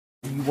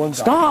You one dog.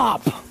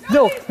 Stop!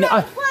 No, It's only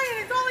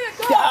a dog.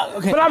 Yeah,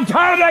 okay. But I'm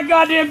tired of that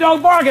goddamn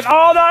dog barking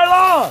all night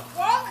long.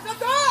 Well, it's a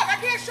dog. I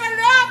can't shut it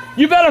up.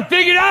 You better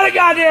figure it out a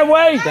goddamn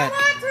way. I don't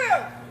want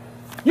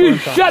to. You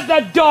shut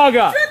that dog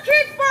up. Your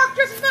kids bark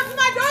just as much as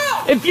my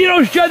dog. If you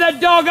don't shut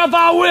that dog up,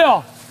 I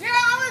will. Yeah,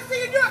 I want to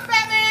see you do it,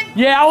 fat man.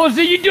 Yeah, I want to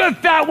see you do it,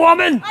 fat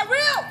woman. I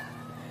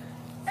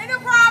will. Ain't no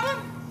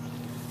problem.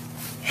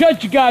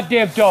 Shut your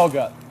goddamn dog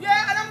up.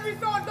 Yeah, and I'm going to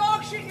be throwing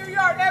dog shit in your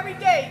yard every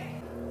day.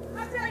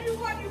 I tell you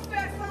what, you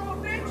fat son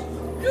of a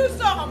bitch. Do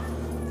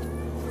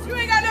something. You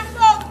ain't got enough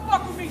balls to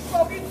fuck with me,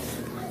 Smokey.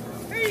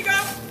 Here you go.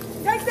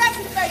 Take that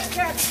to the face,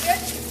 cabin,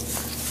 bitch.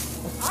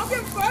 I don't give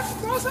a fuck.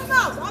 Throw something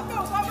else. I'll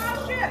throw something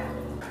else,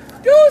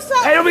 shit. Do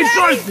something, Hey, don't be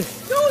Daddy. thirsty.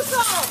 Do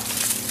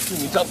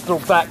something. You don't throw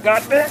fat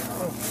goddamn.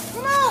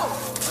 Come on.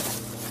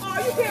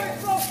 Oh, you can't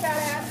throw fat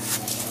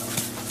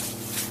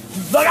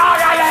ass. Look out,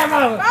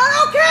 goddamn. I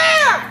don't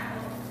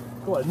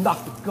care. Go on,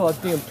 knock the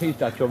goddamn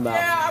taste out your mouth.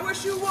 Yeah, I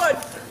wish you would.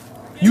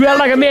 You act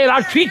like a man,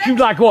 I'll treat you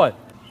like one.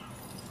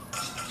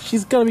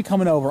 She's gonna be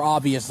coming over,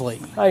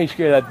 obviously. I ain't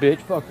scared of that bitch.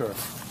 Fuck her.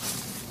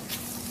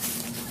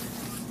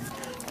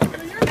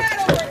 You're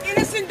mad over an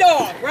innocent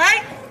dog,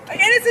 right? An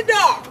innocent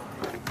dog.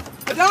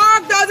 A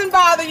dog doesn't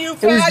bother you,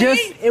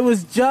 fatty. It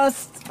was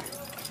just.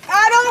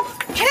 I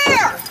don't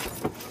care.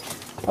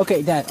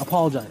 Okay, Dad,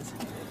 apologize.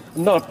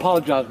 I'm not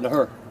apologizing to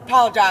her.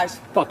 Apologize.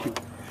 Fuck you.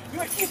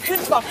 You could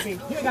fuck me. You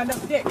ain't got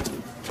enough dick.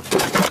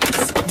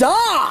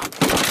 Stop!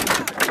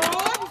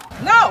 Dog?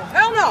 No,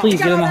 hell no. Please You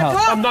got get in the that house.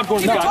 dog? I'm not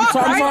going to You the talk, house.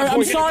 right?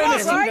 I'm sorry, You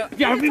listen. talk, right?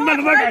 Yeah, You be talk,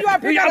 motherfucker. right? You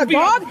want to pick Yeah, out a be-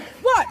 dog?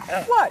 What?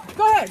 What?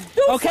 Go ahead.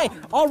 Do Okay,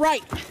 something. all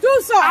right. Do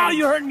something. Ow,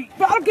 you hurting me.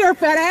 I don't care,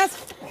 fat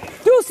ass.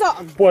 Do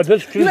something. Boy,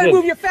 this You better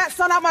move your fat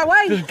son out my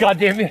way. This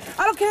goddamn it.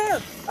 I don't care.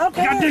 I don't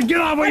care. Goddamn, get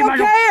off of I me, don't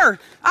Michael. care.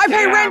 I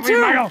pay rent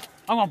too.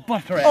 I'm gonna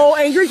bust her ass. Oh,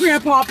 angry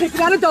grandpa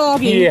picking out a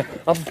doggy. Yeah.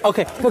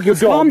 Okay, Fuck your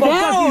dog. calm Fuck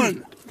down.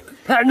 you.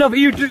 Had enough of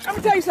you. Just. I'm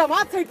gonna tell you something.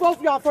 I'll take both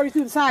of y'all and throw you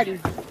through the siding.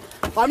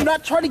 I'm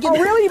not trying to get.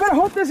 Oh, really? You better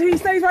hope he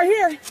stays right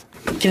here.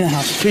 Get in the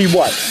house. See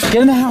what?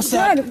 Get in the house,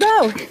 Dad. Dad,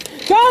 go.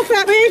 Go,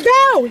 fat man.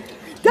 Go.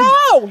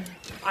 Go.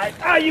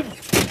 You.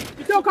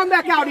 Don't come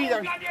back out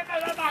either.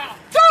 Goddamn,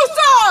 Do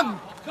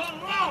some. Come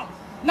along.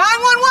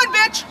 911,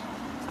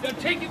 bitch. Now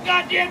take your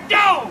goddamn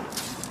dog.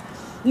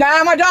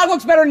 Nah, my dog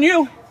looks better than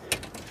you.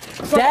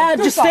 Go Dad, ahead,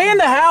 do just stay in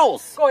the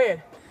house. Go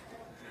ahead.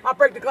 I'll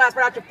break the glass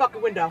right out your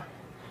fucking window.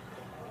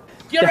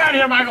 Get out of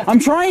here, Michael. I'm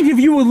trying if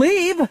you would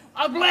leave.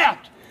 I've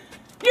left.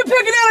 You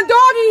picking out a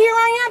doggy, here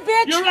I am,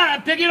 bitch. You're right.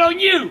 I'm picking on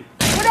you,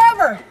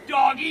 Whatever.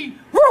 doggy.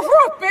 Roof,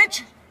 roof,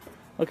 bitch.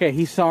 Okay,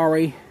 he's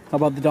sorry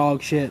about the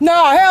dog shit.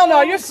 No, hell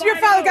no. Your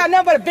father got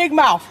nothing but a big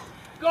mouth.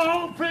 Go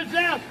home,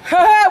 princess.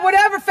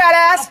 Whatever, fat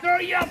I'll ass. throw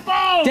you a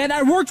bone. Dad,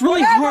 I worked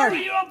really I'll hard.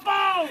 throw you a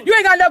bone. You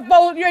ain't got enough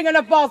balls. You ain't got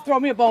enough balls to throw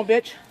me a bone,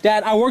 bitch.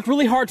 Dad, I worked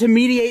really hard to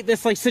mediate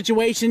this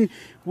situation.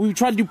 We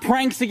tried to do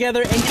pranks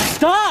together, and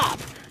stop.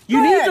 You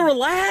Go need ahead. to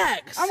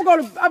relax. I'm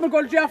gonna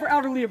go to jail for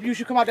elderly abuse.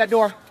 You come out that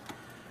door.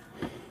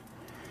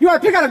 You wanna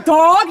pick out a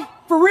dog?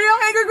 For real,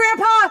 angry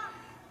grandpa?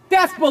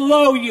 That's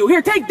below you.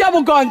 Here, take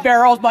double gun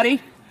barrels,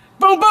 buddy.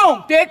 Boom,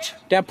 boom, bitch.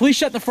 Dad, please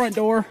shut the front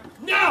door.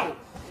 No.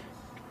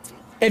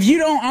 If you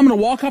don't, I'm gonna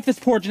walk off this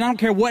porch, and I don't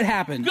care what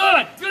happens.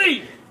 Good.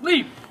 Leave.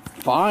 Leave.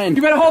 Fine.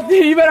 You better hope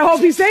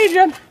he saves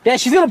you. Dad,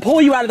 she's gonna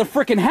pull you out of the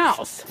freaking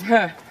house.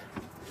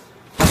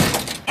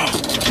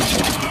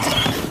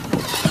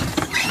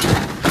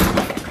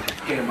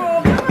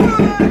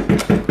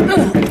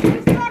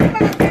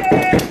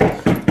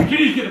 You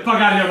need to get the fuck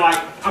out of here, Mike.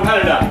 I'm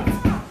had enough.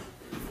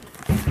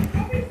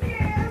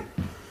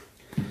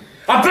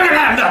 I'm better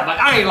have enough, Mike.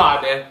 I ain't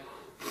lying, man.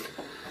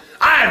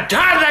 I am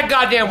tired of that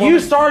goddamn woman. You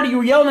started. You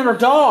were yelling at her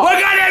dog. What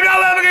goddamn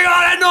dog ever get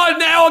all that noise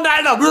now all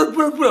night long? Roof,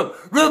 roof,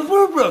 roof, roof,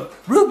 roof,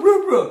 roof, roof,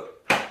 roof,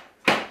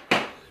 roof.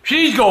 She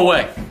needs to go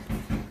away.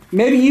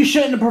 Maybe you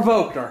shouldn't have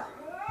provoked her.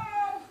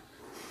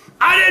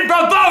 I didn't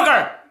provoke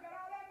her.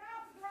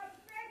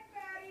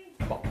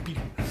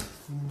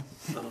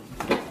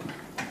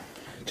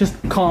 Just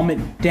calm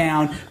it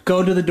down.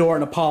 Go to the door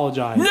and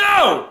apologize.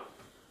 No.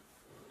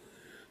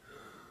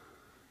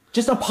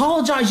 Just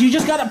apologize. You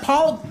just gotta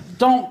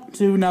Don't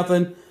do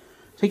nothing.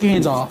 Take your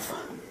hands off.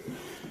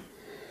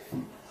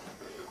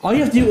 All you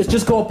have to do is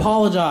just go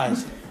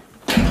apologize.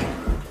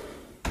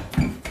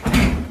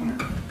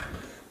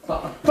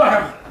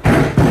 Fuck.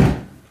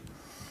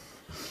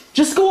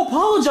 Just go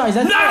apologize.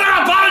 That's I'm not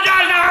gonna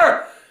apologize to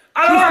her.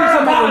 I don't Just want her come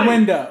out the apology.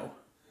 window.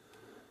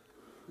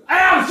 Hey,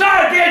 I'm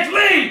sorry, bitch.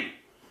 Leave.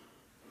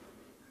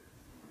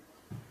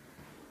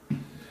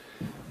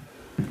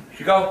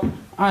 She go.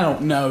 I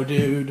don't know,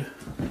 dude.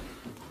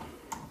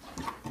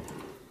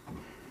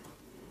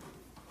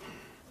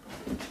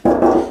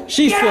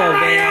 She's still out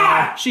of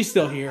there. here! She's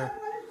still here.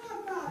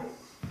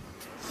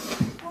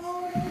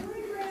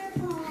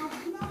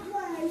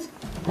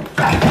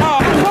 Oh,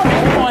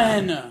 come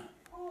on.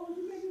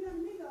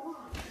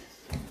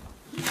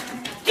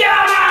 Get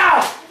out of my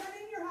house.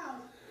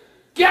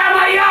 Get out of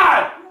my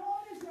yard.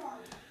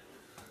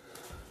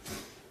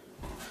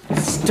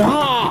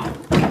 Stop.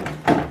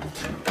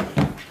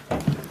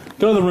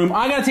 Go to the room.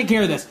 I gotta take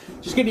care of this.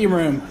 Just get to your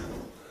room.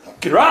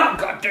 Get her out,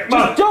 goddamn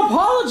mother. Don't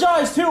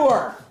apologize to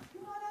her.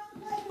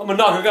 I'm gonna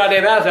knock her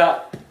goddamn ass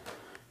out.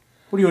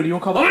 What do you want? You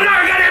want to call the? I'm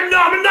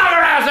gonna knock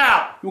her ass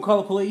out. You want to call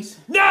the police?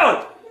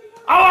 No,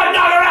 I want to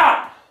knock her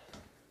out.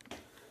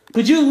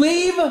 Could you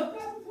leave?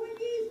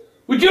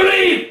 Would you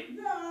leave?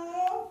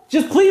 No.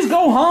 Just please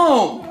go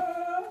home.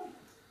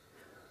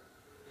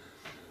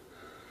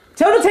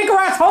 Tell her to take her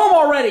ass home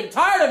already.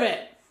 Tired of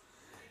it.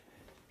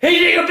 He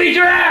said he gonna beat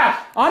your ass.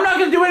 I'm not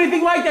gonna do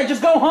anything like that.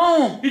 Just go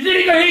home. He said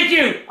he gonna hit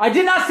you. I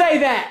did not say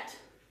that.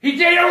 He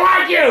said he don't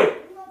like you. You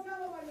don't tell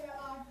nobody that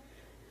lie.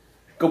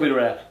 Go beat her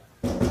ass.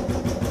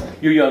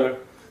 You're younger.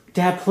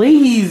 Dad,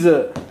 please.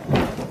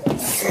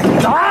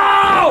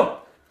 Oh!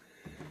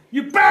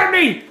 You burned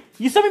me.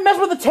 You said we messed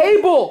with the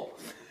table.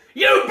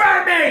 You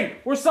burned me.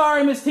 We're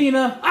sorry, Miss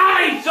Tina.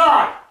 I ain't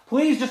sorry.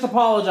 Please just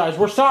apologize.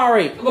 We're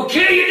sorry. I'm gonna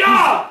kill your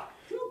dog.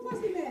 Shoot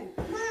pussy man.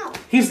 Now.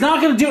 He's not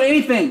gonna do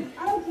anything.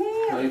 I don't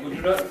care. You gonna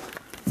do that?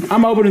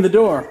 I'm opening the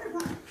door.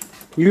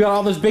 You got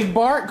all this big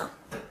bark?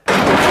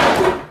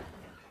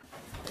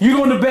 You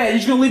going to bed. You're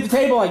just gonna leave the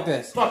table like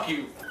this. Fuck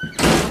you.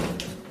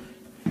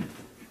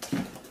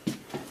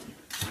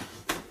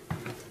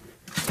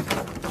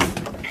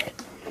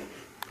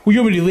 Will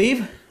you want me to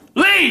leave?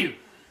 Leave.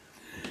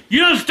 You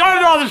done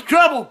started all this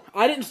trouble.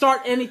 I didn't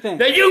start anything.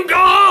 Then you can go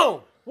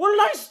home. What did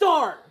I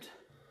start?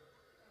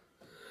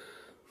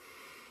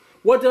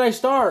 What did I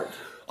start?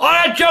 All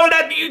that trouble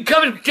that you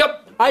come and jump.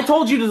 I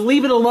told you to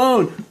leave it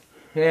alone.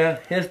 Yeah,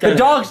 it's The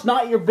dog's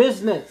not your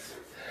business.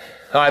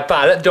 All right,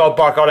 fine. Let the dog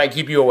bark all night,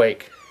 keep you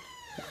awake.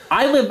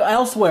 I live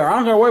elsewhere. I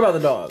don't gotta worry about the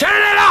dog. Turn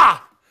it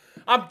off.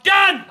 I'm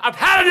done. I've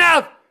had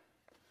enough.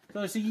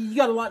 So, see, you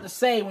got a lot to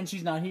say when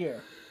she's not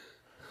here.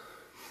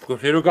 Go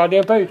hit her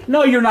goddamn face.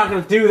 No, you're not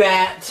gonna do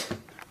that.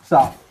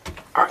 Stop.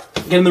 All right,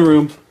 get in the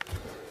room.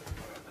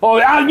 Oh,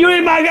 you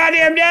ain't my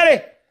goddamn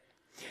daddy.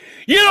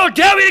 You don't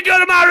tell me to go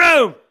to my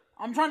room.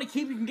 I'm trying to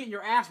keep you from getting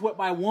your ass whipped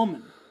by a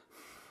woman.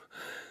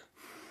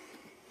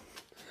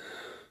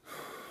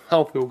 I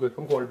don't feel good.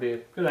 I'm going to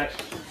bed. Good night.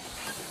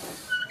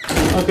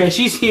 Okay,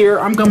 she's here.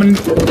 I'm coming.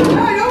 Hey,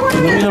 don't worry.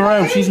 Let me in the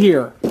room. She's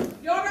here. Y'all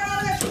got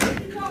all that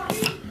shit you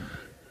talking?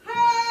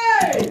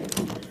 Hey!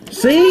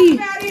 See?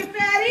 Fatty,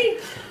 fatty!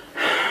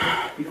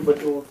 You can break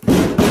the door.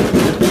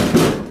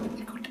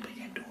 You go to break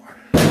that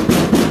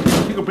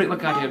door. You can break my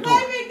goddamn Don't door.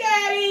 play me,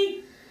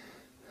 Daddy!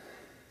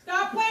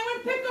 Stop playing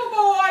with Pickle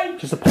Boy!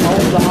 Just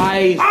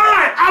apologize. All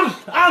right,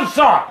 I'm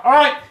sorry. All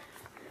right,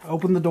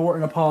 Open the door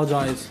and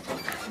apologize.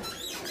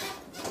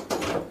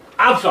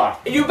 I'm sorry.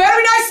 You better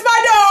be nice to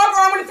my dog or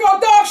I'm gonna throw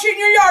dog shit in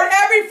your yard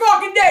every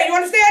fucking day. You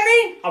understand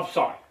me? I'm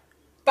sorry.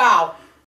 Foul.